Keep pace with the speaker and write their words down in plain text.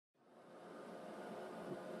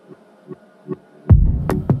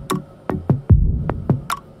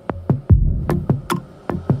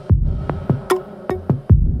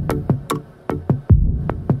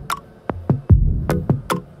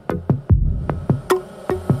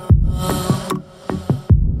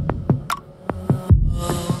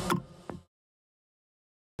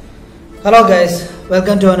Hello guys,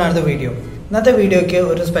 welcome to another video. ഇന്നത്തെ വീഡിയോയ്ക്ക്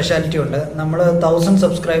ഒരു സ്പെഷ്യാലിറ്റി ഉണ്ട്. നമ്മൾ 1000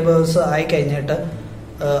 സബ്സ്ക്രൈബേഴ്സ് ആയി കഴിഞ്ഞിട്ട്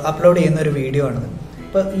അപ്ലോഡ് ചെയ്യുന്ന ഒരു വീഡിയോ ആണ്.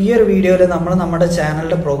 അപ്പോൾ ഈ ഒരു വീഡിയോയിൽ നമ്മൾ നമ്മുടെ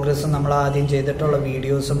ചാനലിന്റെ പ്രോഗ്രസ്സും നമ്മൾ ആദ്യം ചെയ്തിട്ടുള്ള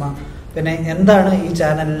വീഡിയോസും പിന്നെ എന്താണ് ഈ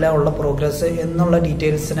ചാനലിലെ ഉള്ള പ്രോഗ്രസ് എന്നുള്ള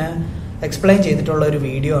ഡീറ്റെയിൽസിനെ എക്സ്പ്ലെയിൻ ചെയ്തിട്ടുള്ള ഒരു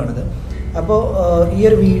വീഡിയോ ആണിത്. അപ്പോൾ ഈ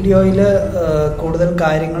ഒരു വീഡിയോയിൽ കൂടുതൽ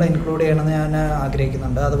കാര്യങ്ങൾ ഇൻക്ലൂഡ് ചെയ്യണമെന്ന് ഞാൻ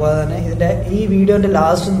ആഗ്രഹിക്കുന്നുണ്ട്. അതുപോലെ തന്നെ ഈ വീഡിയോന്റെ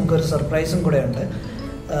ലാസ്റ്റ് നമുക്കൊരു സർപ്രൈസും കൂടെ ഉണ്ട്.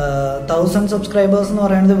 1000 സബ്സ്ക്രൈബേഴ്സ് എന്ന്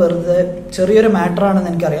പറയുന്നത് വെറുതെ ചെറിയൊരു മാറ്റർ ആണെന്ന്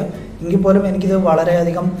എനിക്കറിയാം. എങ്കിൽ പോലും എനിക്കിത്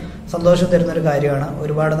വളരെയധികം സന്തോഷം തരുന്നൊരു കാര്യമാണ്.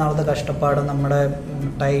 ഒരുപാട് നാളത്തെ കഷ്ടപ്പാട് നമ്മുടെ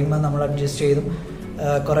ടൈം നമ്മൾ അഡ്ജസ്റ്റ് ചെയ്തും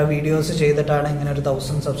കുറേ വീഡിയോസ് ചെയ്തിട്ടാണ് ഇങ്ങനെ ഒരു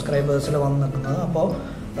 1000 സബ്സ്ക്രൈബേഴ്സിൽ വന്ന് നിൽക്കുന്നത്. അപ്പോൾ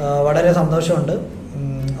വളരെ സന്തോഷമുണ്ട്.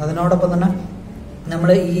 അതിനോടൊപ്പം തന്നെ നമ്മൾ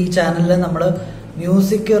ഈ ചാനലിൽ നമ്മൾ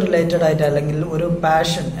മ്യൂസിക് റിലേറ്റഡ് ആയിട്ട് അല്ലെങ്കിൽ ഒരു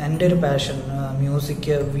പാഷൻ, എൻ്റെ ഒരു പാഷൻ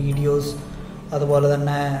മ്യൂസിക്, വീഡിയോസ്, അതുപോലെ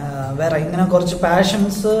തന്നെ വേറെ ഇങ്ങനെ കുറച്ച്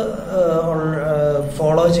പാഷൻസ്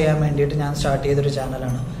ഫോളോ ചെയ്യാൻ വേണ്ടിയിട്ട് ഞാൻ സ്റ്റാർട്ട് ചെയ്തൊരു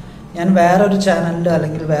ചാനലാണ്. ഞാൻ വേറൊരു ചാനലിൽ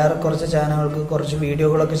അല്ലെങ്കിൽ വേറെ കുറച്ച് ചാനലുകൾക്ക് കുറച്ച്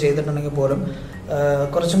വീഡിയോകളൊക്കെ ചെയ്തിട്ടുണ്ടെങ്കിൽ പോലും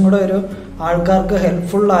കുറച്ചും കൂടെ ഒരു ആൾക്കാർക്ക്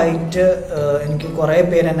ഹെൽപ്ഫുള്ളായിട്ട് എനിക്ക് കുറേ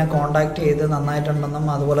പേര് എന്നെ കോണ്ടാക്ട് ചെയ്ത് നന്നായിട്ടുണ്ടെന്നും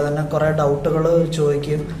അതുപോലെ തന്നെ കുറേ ഡൗട്ടുകൾ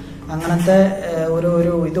ചോദിക്കും. അങ്ങനത്തെ ഒരു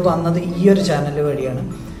ഇത് വന്നത് ഈ ഒരു ചാനൽ വഴിയാണ്.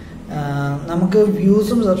 നമുക്ക്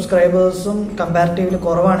വ്യൂസും സബ്സ്ക്രൈബേഴ്സും കമ്പാരിറ്റീവ്ലി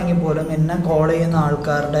കുറവാണെങ്കിൽ പോലും എന്നെ കോൾ ചെയ്യുന്ന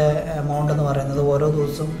ആൾക്കാരുടെ എമൗണ്ട് എന്ന് പറയുന്നത് ഓരോ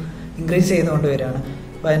ദിവസവും ഇൻക്രീസ് ചെയ്തുകൊണ്ട് വരികയാണ്.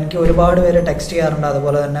 അപ്പോൾ എനിക്ക് ഒരുപാട് പേര് ടെക്സ്റ്റ് ചെയ്യാറുണ്ട്,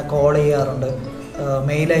 അതുപോലെ തന്നെ കോൾ ചെയ്യാറുണ്ട്,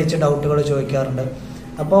 മെയിൽ അയച്ച് ഡൗട്ടുകൾ ചോദിക്കാറുണ്ട്.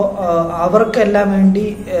 അപ്പോൾ അവർക്കെല്ലാം വേണ്ടി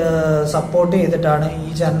സപ്പോർട്ട് ചെയ്തിട്ടാണ് ഈ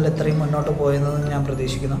ചാനൽ ഇത്രയും മുന്നോട്ട് പോയതെന്ന് ഞാൻ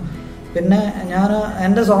പ്രതീക്ഷിക്കുന്നു. പിന്നെ ഞാൻ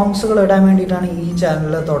എൻ്റെ സോങ്സുകൾ ഇടാൻ വേണ്ടിയിട്ടാണ് ഈ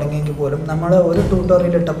ചാനൽ തുടങ്ങിയെങ്കിൽ പോലും നമ്മൾ ഒരു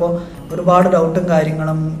ട്യൂട്ടോറിയൽ ഇട്ടപ്പോൾ ഒരുപാട് ഡൗട്ടും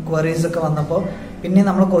കാര്യങ്ങളും ക്വറീസൊക്കെ വന്നപ്പോൾ പിന്നെ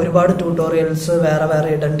നമ്മൾക്ക് ഒരുപാട് ട്യൂട്ടോറിയൽസ് വേറെ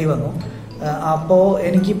ഇടേണ്ടി വന്നു. അപ്പോൾ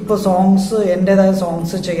എനിക്കിപ്പോൾ സോങ്സ്, എൻ്റേതായ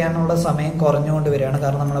സോങ്സ് ചെയ്യാനുള്ള സമയം കുറഞ്ഞുകൊണ്ട് വരികയാണ്.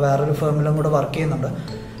 കാരണം നമ്മൾ വേറൊരു ഫേമിലും കൂടെ വർക്ക് ചെയ്യുന്നുണ്ട്.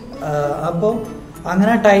 അപ്പോൾ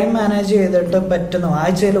അങ്ങനെ ടൈം മാനേജ് ചെയ്തിട്ട് പറ്റുന്നു.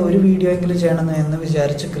 ആഴ്ചയിൽ ഒരു വീഡിയോ എങ്കിലും ചെയ്യണമെന്ന് എന്ന്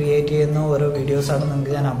വിചാരിച്ച് ക്രിയേറ്റ് ചെയ്യുന്ന ഓരോ വീഡിയോസാണ്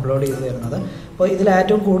നിങ്ങൾക്ക് ഞാൻ അപ്ലോഡ് ചെയ്ത് തരുന്നത്. അപ്പോൾ ഇതിൽ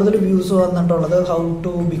ഏറ്റവും കൂടുതൽ വ്യൂസ് വന്നിട്ടുള്ളത് how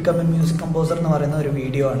to become A music composer എന്ന് പറയുന്ന ഒരു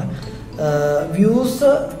വീഡിയോ ആണ്. വ്യൂസ്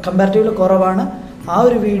കമ്പാരിറ്റീവ്ലി കുറവാണ്. ആ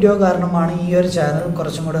ഒരു വീഡിയോ കാരണമാണ് ഈ ഒരു ചാനൽ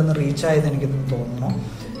കുറച്ചും കൂടെ ഒന്ന് റീച്ച് ആയത് എനിക്ക് തോന്നുന്നു.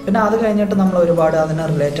 പിന്നെ അത് കഴിഞ്ഞിട്ട് നമ്മൾ ഒരുപാട് അതിന്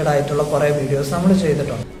റിലേറ്റഡ് ആയിട്ടുള്ള കുറേ വീഡിയോസ് നമ്മൾ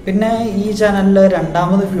ചെയ്തിട്ടുണ്ട്. പിന്നെ ഈ ചാനലിൽ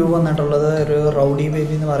രണ്ടാമത് വ്യൂ വന്നിട്ടുള്ളത് ഒരു റൗഡി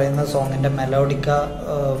ബേബി എന്ന് പറയുന്ന സോങ്ങിൻ്റെ മെലോഡിക്ക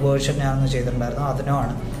വേർഷൻ ഞാനൊന്ന് ചെയ്തിട്ടുണ്ടായിരുന്നു,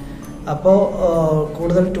 അതിനുമാണ്. അപ്പോൾ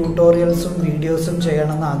കൂടുതൽ ട്യൂട്ടോറിയൽസും വീഡിയോസും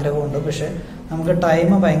ചെയ്യണമെന്ന് ആഗ്രഹമുണ്ട്. പക്ഷേ നമുക്ക് ടൈം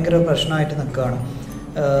ഭയങ്കര പ്രശ്നമായിട്ട് നിൽക്കുകയാണ്.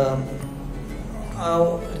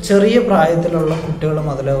 ചെറിയ പ്രായത്തിലുള്ള കുട്ടികൾ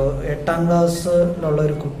മുതൽ 8ാം ക്ലാസ്സിലുള്ള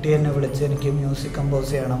ഒരു കുട്ടി എന്നെ വിളിച്ച് എനിക്ക് മ്യൂസിക്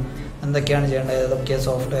കമ്പോസ് ചെയ്യണം, എന്തൊക്കെയാണ് ചെയ്യേണ്ടത്, ഏതൊക്കെ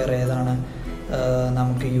സോഫ്റ്റ്വെയർ ഏതാണ്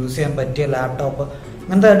നമുക്ക് യൂസ് ചെയ്യാൻ പറ്റിയ ലാപ്ടോപ്പ്,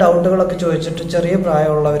 അങ്ങനത്തെ ഡൗട്ടുകളൊക്കെ ചോദിച്ചിട്ട് ചെറിയ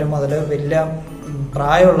പ്രായമുള്ളവർ മുതൽ വലിയ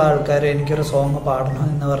പ്രായമുള്ള ആൾക്കാർ എനിക്കൊരു സോങ് പാടണം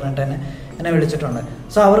എന്ന് പറഞ്ഞിട്ട് എന്നെ വിളിച്ചിട്ടുണ്ട്.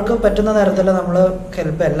 സോ അവർക്ക് പറ്റുന്ന തരത്തിൽ നമ്മൾ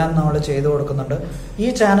ഹെൽപ്പ് എല്ലാം നമ്മൾ ചെയ്തു കൊടുക്കുന്നുണ്ട്. ഈ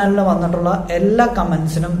ചാനലിൽ വന്നിട്ടുള്ള എല്ലാ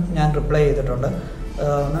കമൻസിനും ഞാൻ റിപ്ലൈ ചെയ്തിട്ടുണ്ട്.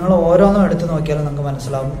 നിങ്ങൾ ഓരോന്നും എടുത്ത് നോക്കിയാലും നിങ്ങൾക്ക്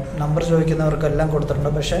മനസ്സിലാവും. നമ്പർ ചോദിക്കുന്നവർക്കെല്ലാം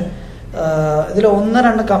കൊടുത്തിട്ടുണ്ട്. പക്ഷേ ഇതിൽ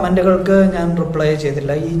 1-2 കമൻറ്റുകൾക്ക് ഞാൻ റിപ്ലൈ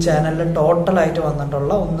ചെയ്തില്ല. ഈ ചാനലിൽ ടോട്ടലായിട്ട്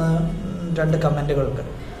വന്നിട്ടുള്ള 1-2 കമൻറ്റുകൾക്ക്.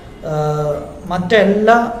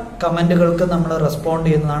 മറ്റെല്ലാ കമൻറ്റുകൾക്കും നമ്മൾ റെസ്പോണ്ട്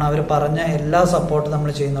ചെയ്യുന്നതാണ്. അവർ പറഞ്ഞ എല്ലാ സപ്പോർട്ടും നമ്മൾ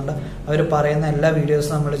ചെയ്യുന്നുണ്ട്. അവർ പറയുന്ന എല്ലാ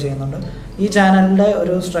വീഡിയോസും നമ്മൾ ചെയ്യുന്നുണ്ട്. ഈ ചാനലിൻ്റെ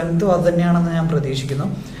ഒരു സ്ട്രെങ്ത് അത് തന്നെയാണെന്ന് ഞാൻ പ്രതീക്ഷിക്കുന്നു.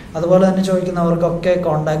 അതുപോലെ തന്നെ ചോദിക്കുന്നവർക്കൊക്കെ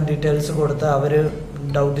കോൺടാക്ട് ഡീറ്റെയിൽസ് കൊടുത്ത് അവർ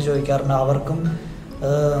ഡൗട്ട് ചോദിക്കാറുണ്ട്. അവർക്കും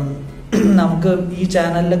നമുക്ക് ഈ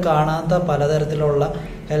ചാനലിൽ കാണാത്ത പലതരത്തിലുള്ള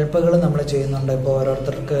ഹെൽപ്പുകൾ നമ്മൾ ചെയ്യുന്നുണ്ട്. ഇപ്പോൾ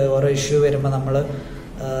ഓരോരുത്തർക്ക് ഓരോ ഇഷ്യൂ വരുമ്പോൾ നമ്മൾ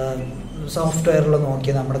സോഫ്റ്റ്വെയറിൽ നോക്കി,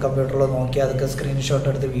 നമ്മുടെ കമ്പ്യൂട്ടറിൽ നോക്കി അതൊക്കെ സ്ക്രീൻഷോട്ട്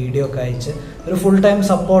എടുത്ത് വീഡിയോ ഒക്കെ അയച്ച് ഒരു ഫുൾ ടൈം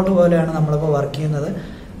സപ്പോർട്ട് പോലെയാണ് നമ്മളിപ്പോൾ വർക്ക് ചെയ്യുന്നത്.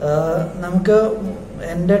 നമുക്ക്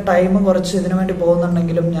എൻ്റെ ടൈം കുറച്ച് ഇതിനു വേണ്ടി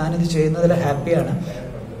പോകുന്നുണ്ടെങ്കിലും ഞാനിത് ചെയ്യുന്നതിൽ ഹാപ്പിയാണ്.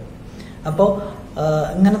 അപ്പോൾ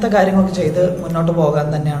ഇങ്ങനത്തെ കാര്യങ്ങളൊക്കെ ചെയ്ത് മുന്നോട്ട് പോകാൻ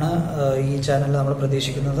തന്നെയാണ് ഈ ചാനൽ നമ്മൾ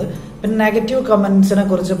പ്രതീക്ഷിക്കുന്നത്. പിന്നെ നെഗറ്റീവ് കമൻസിനെ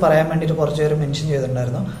കുറിച്ച് പറയാൻ വേണ്ടിയിട്ട് കുറച്ച് പേര് മെൻഷൻ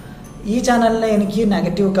ചെയ്തിട്ടുണ്ടായിരുന്നു. ഈ ചാനലിൽ എനിക്ക്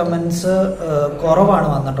നെഗറ്റീവ് കമൻസ് കുറവാണ്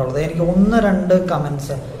വന്നിട്ടുള്ളത്. എനിക്ക് 1-2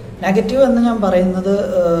 കമൻസ് നെഗറ്റീവ് എന്ന് ഞാൻ പറയുന്നത്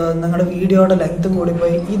നിങ്ങളുടെ വീഡിയോയുടെ ലെങ്ത്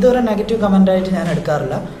കൂടിപ്പോയി, ഇതൊരു നെഗറ്റീവ് കമൻ്റായിട്ട് ഞാൻ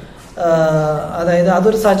എടുക്കാറില്ല. അതായത്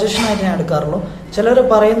അതൊരു സജഷനായിട്ട് ഞാൻ എടുക്കാറുള്ളൂ. ചിലർ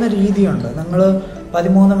പറയുന്ന രീതിയുണ്ട്, നിങ്ങൾ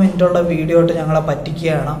 13 മിനിറ്റുള്ള വീഡിയോ ഇട്ട് ഞങ്ങളെ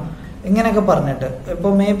പറ്റിക്കുകയാണ് ഇങ്ങനെയൊക്കെ പറഞ്ഞിട്ട്.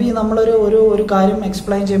 ഇപ്പോൾ മേ ബി നമ്മളൊരു ഒരു കാര്യം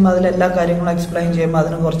എക്സ്പ്ലെയിൻ ചെയ്യുമ്പോൾ അതിലെല്ലാ കാര്യങ്ങളും എക്സ്പ്ലെയിൻ ചെയ്യുമ്പോൾ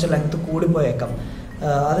അതിന് കുറച്ച് ലെങ്ത് കൂടിപ്പോയേക്കാം.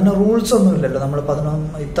 അതിന് റൂൾസ് ഒന്നുമില്ലല്ലോ നമ്മൾ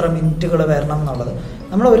ഇത്ര മിനിറ്റുകൾ വരണം എന്നുള്ളത്.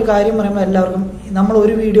 നമ്മൾ ഒരു കാര്യം പറയുമ്പോൾ എല്ലാവർക്കും നമ്മൾ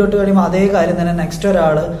ഒരു വീഡിയോ ഇട്ട് കഴിയുമ്പോൾ അതേ കാര്യം തന്നെ നെക്സ്റ്റ്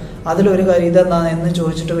ഒരാൾ അതിലൊരു കാര്യം ഇതെന്താ എന്ന്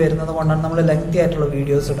ചോദിച്ചിട്ട് വരുന്നത് കൊണ്ടാണ് നമ്മൾ ലെങ്തി ആയിട്ടുള്ള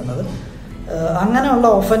വീഡിയോസ് ഇടുന്നത്. അങ്ങനെയുള്ള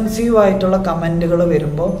ഒഫൻസീവായിട്ടുള്ള കമൻറ്റുകൾ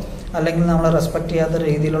വരുമ്പോൾ അല്ലെങ്കിൽ നമ്മളെ റെസ്പെക്റ്റ് ചെയ്യാത്ത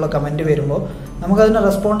രീതിയിലുള്ള കമൻറ്റ് വരുമ്പോൾ നമുക്കതിനെ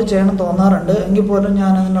റെസ്പോണ്ട് ചെയ്യണം തോന്നാറുണ്ട്. എങ്കിൽ പോലും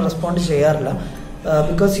ഞാനതിനെ റെസ്പോണ്ട് ചെയ്യാറില്ല.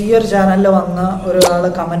 ബിക്കോസ് ഈ ഒരു ചാനലിൽ വന്ന ഒരാൾ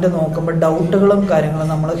കമൻറ്റ് നോക്കുമ്പോൾ ഡൗട്ടുകളും കാര്യങ്ങളും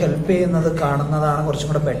നമ്മൾ ഹെൽപ്പ് ചെയ്യുന്നത് കാണുന്നതാണ് കുറച്ചും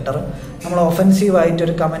കൂടെ ബെറ്റർ. നമ്മൾ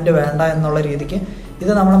ഒഫൻസീവായിട്ടൊരു കമൻറ്റ് വേണ്ട എന്നുള്ള രീതിക്ക്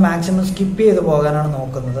ഇത് നമ്മൾ മാക്സിമം സ്കിപ്പ് ചെയ്ത് പോകാനാണ്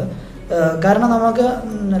നോക്കുന്നത്. കാരണം നമുക്ക്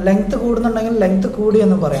ലെങ്ത്ത് കൂടുന്നുണ്ടെങ്കിൽ ലെങ്ത്ത് കൂടി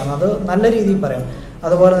എന്ന് പറയാം, അത് നല്ല രീതിയിൽ പറയാം.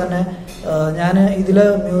 അതുപോലെ തന്നെ ഞാൻ ഇതിൽ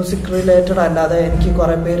മ്യൂസിക് റിലേറ്റഡ് അല്ലാതെ എനിക്ക്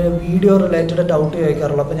കുറേ പേര് വീഡിയോ റിലേറ്റഡ് ഡൗട്ട്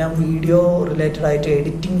ചോദിക്കാറുള്ളൂ. അപ്പോൾ ഞാൻ വീഡിയോ റിലേറ്റഡ് ആയിട്ട്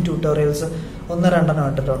എഡിറ്റിംഗ് ട്യൂട്ടോറിയൽസ് 1-2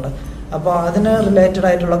 ഇട്ടിട്ടുണ്ട്. അപ്പോൾ അതിന് റിലേറ്റഡ്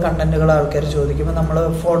ആയിട്ടുള്ള കണ്ടന്റുകൾ ആൾക്കാർ ചോദിക്കുമ്പോൾ നമ്മൾ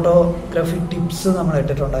ഫോട്ടോഗ്രാഫി ടിപ്സ് നമ്മൾ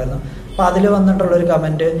ഇട്ടിട്ടുണ്ടായിരുന്നു. അപ്പോൾ അതിൽ വന്നിട്ടുള്ളൊരു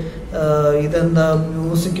കമൻറ്റ്, ഇതെന്താ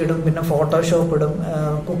മ്യൂസിക് ഇടും പിന്നെ ഫോട്ടോഷോപ്പ് ഇടും,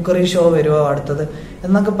 കുക്കറി ഷോ വരുമോ അടുത്തത്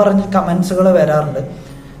എന്നൊക്കെ പറഞ്ഞ് കമൻസുകൾ വരാറുണ്ട്.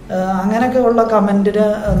 അങ്ങനെയൊക്കെ ഉള്ള കമൻറ്റിന്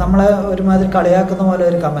നമ്മളെ ഒരുമാതിരി കളിയാക്കുന്ന പോലെ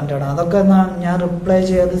ഒരു കമൻറ്റാണ്. അതൊക്കെ ഞാൻ റിപ്ലൈ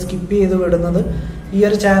ചെയ്യാതെ സ്കിപ്പ് ചെയ്ത് വിടുന്നത് ഈ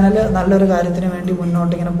ഒരു ചാനൽ നല്ലൊരു കാര്യത്തിന് വേണ്ടി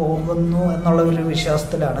മുന്നോട്ടിങ്ങനെ പോകുന്നു എന്നുള്ള ഒരു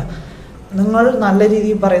വിശ്വാസത്തിലാണ്. നിങ്ങൾ നല്ല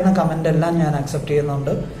രീതിയിൽ പറയുന്ന കമൻ്റ് എല്ലാം ഞാൻ അക്സെപ്റ്റ്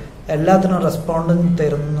ചെയ്യുന്നുണ്ട്, എല്ലാത്തിനും റെസ്പോൺസ്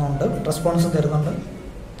തരുന്നുണ്ട്.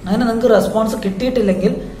 അങ്ങനെ നിങ്ങൾക്ക് റെസ്പോൺസ്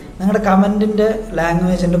കിട്ടിയിട്ടില്ലെങ്കിൽ നിങ്ങളുടെ കമൻറ്റിൻ്റെ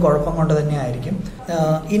ലാംഗ്വേജിൻ്റെ കുഴപ്പം കൊണ്ട് തന്നെയായിരിക്കും.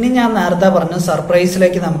 ഇനി ഞാൻ നേരത്തെ പറഞ്ഞ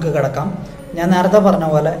സർപ്രൈസിലേക്ക് നമുക്ക് കിടക്കാം. ഞാൻ നേരത്തെ പറഞ്ഞ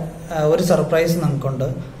പോലെ ഒരു സർപ്രൈസ് നമുക്കുണ്ട്.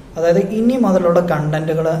 അതായത് ഇനി മുതലുള്ള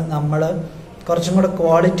കണ്ടന്റുകൾ നമ്മൾ കുറച്ചും കൂടെ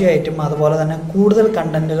ക്വാളിറ്റി ആയിട്ടും അതുപോലെ തന്നെ കൂടുതൽ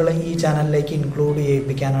കണ്ടന്റുകൾ ഈ ചാനലിലേക്ക് ഇൻക്ലൂഡ്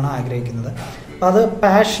ചെയ്യിപ്പിക്കാനാണ് ആഗ്രഹിക്കുന്നത്. അപ്പം അത്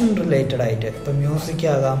പാഷൻ റിലേറ്റഡ് ആയിട്ട്, ഇപ്പം മ്യൂസിക്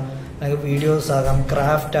ആകാം, അല്ലെങ്കിൽ വീഡിയോസ് ആകാം,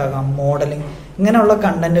 ക്രാഫ്റ്റ് ആകാം, മോഡലിംഗ്, ഇങ്ങനെയുള്ള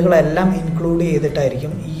കണ്ടന്റുകളെല്ലാം ഇൻക്ലൂഡ്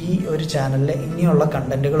ചെയ്തിട്ടായിരിക്കും ഈ ഒരു ചാനലിൽ ഇനിയുള്ള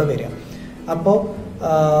കണ്ടന്റുകൾ വരിക. അപ്പോൾ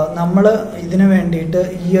നമ്മൾ ഇതിനു വേണ്ടിയിട്ട്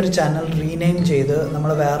ഈ ഒരു ചാനൽ റീനെയിം ചെയ്ത്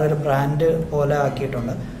നമ്മൾ വേറൊരു ബ്രാൻഡ് പോലെ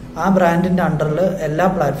ആക്കിയിട്ടുണ്ട്. ആ ബ്രാൻഡിൻ്റെ അണ്ടറിൽ എല്ലാ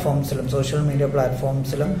പ്ലാറ്റ്ഫോംസിലും, social media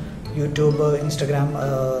പ്ലാറ്റ്ഫോംസിലും, YouTube, Instagram,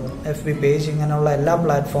 FB page, ഇങ്ങനെയുള്ള എല്ലാ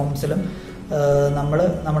പ്ലാറ്റ്ഫോംസിലും നമ്മൾ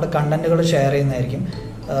നമ്മുടെ കണ്ടന്റുകൾ ഷെയർ ചെയ്യുന്നതായിരിക്കും.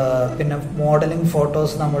 പിന്നെ മോഡലിംഗ്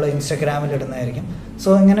ഫോട്ടോസ് നമ്മൾ ഇൻസ്റ്റഗ്രാമിൽ ഇടുന്നതായിരിക്കും. സോ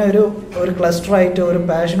ഇങ്ങനെ ഒരു ക്ലസ്റ്ററായിട്ട് ഒരു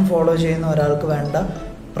പാഷൻ ഫോളോ ചെയ്യുന്ന ഒരാൾക്ക് വേണ്ട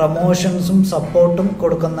പ്രൊമോഷൻസും സപ്പോർട്ടും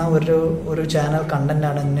കൊടുക്കുന്ന ഒരു ചാനൽ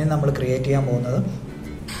കണ്ടന്റാണ് ഇനി നമ്മൾ ക്രിയേറ്റ് ചെയ്യാൻ പോകുന്നത്.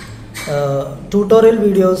 ട്യൂട്ടോറിയൽ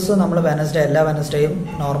വീഡിയോസ് നമ്മൾ എല്ലാ വെനസ്ഡേയും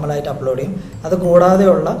നോർമലായിട്ട് അപ്ലോഡ് ചെയ്യും. അത്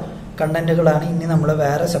കൂടാതെയുള്ള കണ്ടന്റുകളാണ് ഇനി നമ്മൾ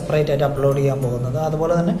വേറെ സെപ്പറേറ്റ് ആയിട്ട് അപ്ലോഡ് ചെയ്യാൻ പോകുന്നത്.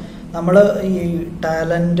 അതുപോലെ തന്നെ നമ്മൾ ഈ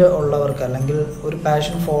ടാലൻറ്റ് ഉള്ളവർക്ക് അല്ലെങ്കിൽ ഒരു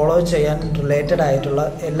പാഷൻ ഫോളോ ചെയ്യാൻ റിലേറ്റഡ് ആയിട്ടുള്ള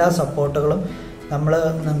എല്ലാ സപ്പോർട്ടുകളും നമ്മൾ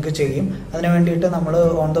നിങ്ങൾക്ക് ചെയ്യും. അതിന് വേണ്ടിയിട്ട് നമ്മൾ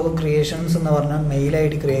Onthego Creations എന്ന് പറഞ്ഞ മെയിൽ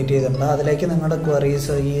ID ക്രിയേറ്റ് ചെയ്തിട്ടുണ്ട്. അതിലേക്ക് നിങ്ങളുടെ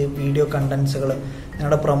ക്വറീസ്, ഈ വീഡിയോ കണ്ടൻസുകൾ,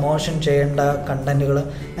 നിങ്ങളുടെ പ്രൊമോഷൻ ചെയ്യേണ്ട കണ്ടന്റുകൾ,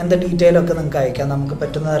 അങ്ങനത്തെ ഡീറ്റെയിൽ ഒക്കെ നിങ്ങൾക്ക് അയക്കാം. നമുക്ക്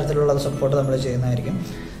പറ്റുന്ന തരത്തിലുള്ള സപ്പോർട്ട് നമ്മൾ ചെയ്യുന്നതായിരിക്കും.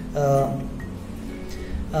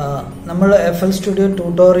 നമ്മൾ FL Studio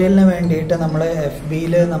ട്യൂട്ടോറിയലിന് വേണ്ടിയിട്ട് നമ്മൾ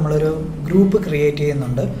FBയിൽ നമ്മളൊരു ഗ്രൂപ്പ് ക്രിയേറ്റ്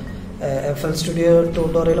ചെയ്യുന്നുണ്ട്. FL Studio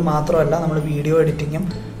ട്യൂട്ടോറിയൽ മാത്രമല്ല, നമ്മൾ വീഡിയോ എഡിറ്റിങ്ങും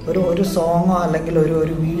ഒരു സോങ്ങോ അല്ലെങ്കിൽ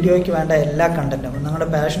ഒരു വീഡിയോയ്ക്ക് വേണ്ട എല്ലാ കണ്ടന്റും, നിങ്ങളുടെ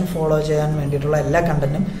പാഷൻ ഫോളോ ചെയ്യാൻ വേണ്ടിയിട്ടുള്ള എല്ലാ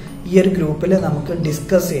കണ്ടന്റും ഈ ഒരു ഗ്രൂപ്പിൽ നമുക്ക്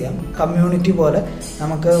ഡിസ്കസ് ചെയ്യാം. കമ്മ്യൂണിറ്റി പോലെ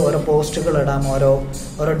നമുക്ക് ഓരോ പോസ്റ്റുകൾ ഇടാം,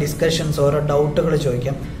 ഓരോ ഡിസ്കഷൻസ്, ഓരോ ഡൗട്ടുകൾ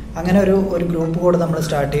ചോദിക്കാം. അങ്ങനെ ഒരു ഗ്രൂപ്പ് കൂടെ നമ്മൾ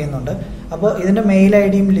സ്റ്റാർട്ട് ചെയ്യുന്നുണ്ട്. അപ്പോൾ ഇതിൻ്റെ മെയിൽ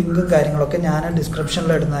IDയും ലിങ്കും കാര്യങ്ങളൊക്കെ ഞാൻ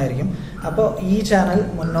ഡിസ്ക്രിപ്ഷനിൽ ഇടുന്നതായിരിക്കും. അപ്പോൾ ഈ ചാനൽ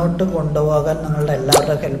മുന്നോട്ട് കൊണ്ടുപോകാൻ നിങ്ങളുടെ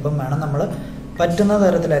എല്ലാവരുടെ ഹെൽപ്പും വേണം. നമ്മൾ പറ്റുന്ന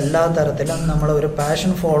തരത്തിൽ, എല്ലാ തരത്തിലും നമ്മൾ ഒരു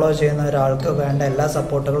പാഷൻ ഫോളോ ചെയ്യുന്ന ഒരാൾക്ക് വേണ്ട എല്ലാ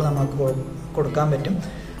സപ്പോർട്ടുകളും നമുക്ക് കൊടുക്കാൻ പറ്റും.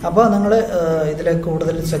 അപ്പോൾ നിങ്ങൾ ഇതിൽ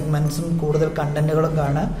കൂടുതൽ സെഗ്മെൻറ്റ്സും കൂടുതൽ കണ്ടന്റുകളും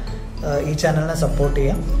കാണാൻ ഈ ചാനലിനെ സപ്പോർട്ട്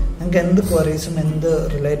ചെയ്യാം. നിങ്ങൾക്ക് എന്ത് ക്വറീസും എന്ത്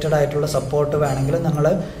റിലേറ്റഡ് ആയിട്ടുള്ള സപ്പോർട്ട് വേണമെങ്കിലും നിങ്ങൾ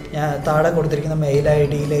താഴെ കൊടുത്തിരിക്കുന്ന മെയിൽ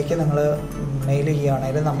IDയിലേക്ക് നിങ്ങൾ മെയിൽ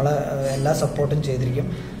ചെയ്യുകയാണെങ്കിൽ നമ്മൾ എല്ലാ സപ്പോർട്ടും ചെയ്തിരിക്കും.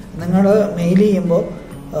 നിങ്ങൾ മെയിൽ ചെയ്യുമ്പോൾ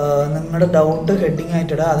നിങ്ങളുടെ ഡൗട്ട് ഹെഡിങ്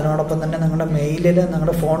ആയിട്ടിടുക. അതിനോടൊപ്പം തന്നെ നിങ്ങളുടെ മെയിലിൽ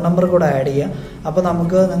നിങ്ങളുടെ ഫോൺ നമ്പർ കൂടെ ആഡ് ചെയ്യുക. അപ്പോൾ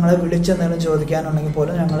നമുക്ക് നിങ്ങളെ വിളിച്ചെന്തെങ്കിലും ചോദിക്കാനുണ്ടെങ്കിൽ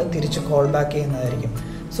പോലും ഞങ്ങൾ തിരിച്ച് കോൾ ബാക്ക് ചെയ്യുന്നതായിരിക്കും.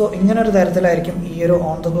 സോ ഇങ്ങനൊരു തരത്തിലായിരിക്കും ഈ ഒരു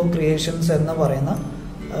Onthego Creations എന്ന് പറയുന്ന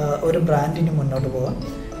ഒരു ബ്രാൻഡിന് മുന്നോട്ട് പോകാം.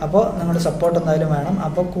 അപ്പോൾ നിങ്ങളുടെ സപ്പോർട്ട് എന്തായാലും വേണം.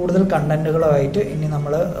 അപ്പോൾ കൂടുതൽ കണ്ടന്റുകളുമായിട്ട് ഇനി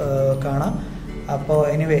നമ്മൾ കാണാം. അപ്പോൾ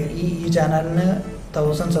എനിവേ ഈ ചാനലിന്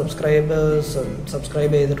 1000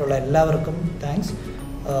 സബ്സ്ക്രൈബ് ചെയ്തിട്ടുള്ള എല്ലാവർക്കും താങ്ക്സ്.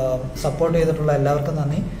 സപ്പോർട്ട് ചെയ്തിട്ടുള്ള എല്ലാവർക്കും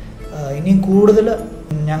നന്ദി. ഇനി കൂടുതൽ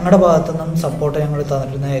ഞങ്ങളുടെ ഭാഗത്തു നിന്നും സപ്പോർട്ട് ഞങ്ങൾ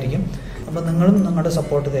തന്നിരുന്നതായിരിക്കും. അപ്പോൾ നിങ്ങളും നിങ്ങളുടെ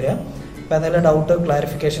സപ്പോർട്ട് തരിക. അപ്പോൾ എന്തെങ്കിലും ഡൗട്ട്,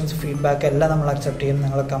 ക്ലാരിഫിക്കേഷൻസ്, ഫീഡ്ബാക്ക് എല്ലാം നമ്മൾ അക്സെപ്റ്റ് ചെയ്യും.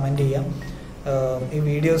 നിങ്ങൾ കമൻറ്റ് ചെയ്യാം, ഈ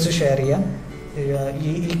വീഡിയോസ് ഷെയർ ചെയ്യാം.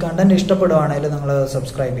 ഈ കണ്ടന്റ് ഇഷ്ടപ്പെടുവാണെങ്കിൽ നിങ്ങൾ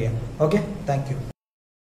സബ്സ്ക്രൈബ് ചെയ്യാം. Okay, thank you.